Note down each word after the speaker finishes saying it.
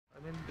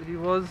He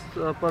was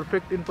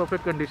in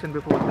perfect condition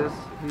before this.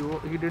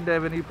 He didn't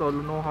have any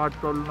problem, no heart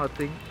problem,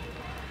 nothing.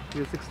 He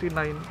was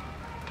 69,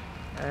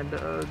 and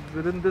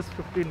within this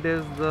 15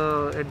 days,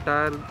 the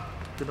entire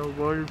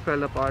world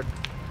fell apart.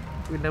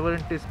 We never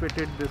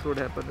anticipated this would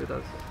happen with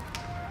us.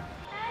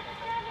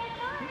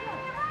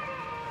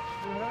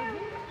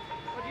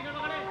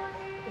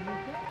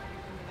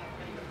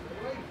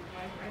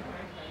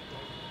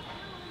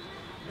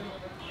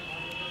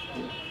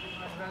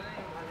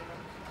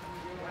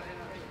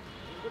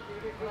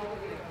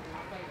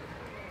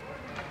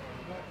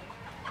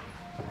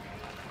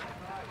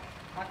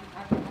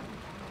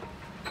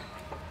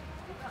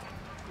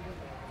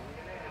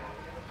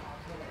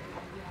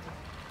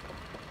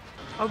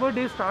 Our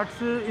day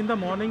starts in the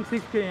morning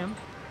 6 a.m.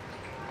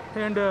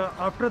 and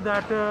after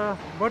that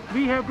what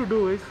we have to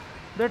do is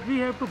that we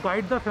have to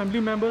guide the family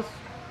members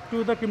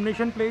to the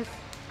cremation place,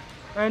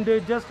 and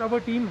just our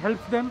team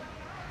helps them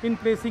in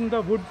placing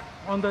the wood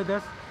on the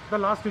desk, the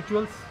last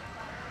rituals,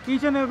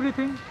 each and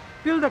everything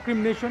till the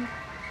cremation.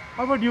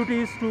 Our duty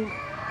is to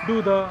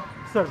do the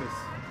service.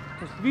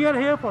 We are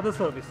here for the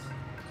service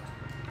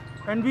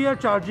and we are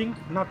charging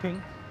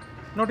nothing,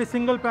 not a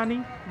single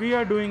penny. We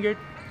are doing it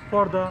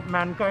for the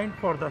mankind,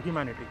 for the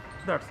humanity.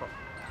 That's all.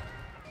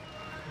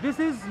 This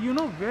is,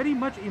 very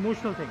much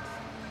emotional things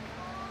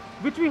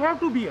which we have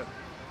to bear.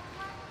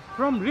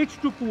 From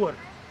rich to poor,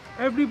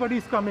 everybody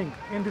is coming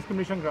in this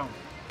cremation ground,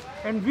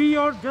 and we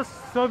are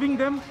just serving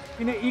them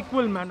in an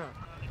equal manner.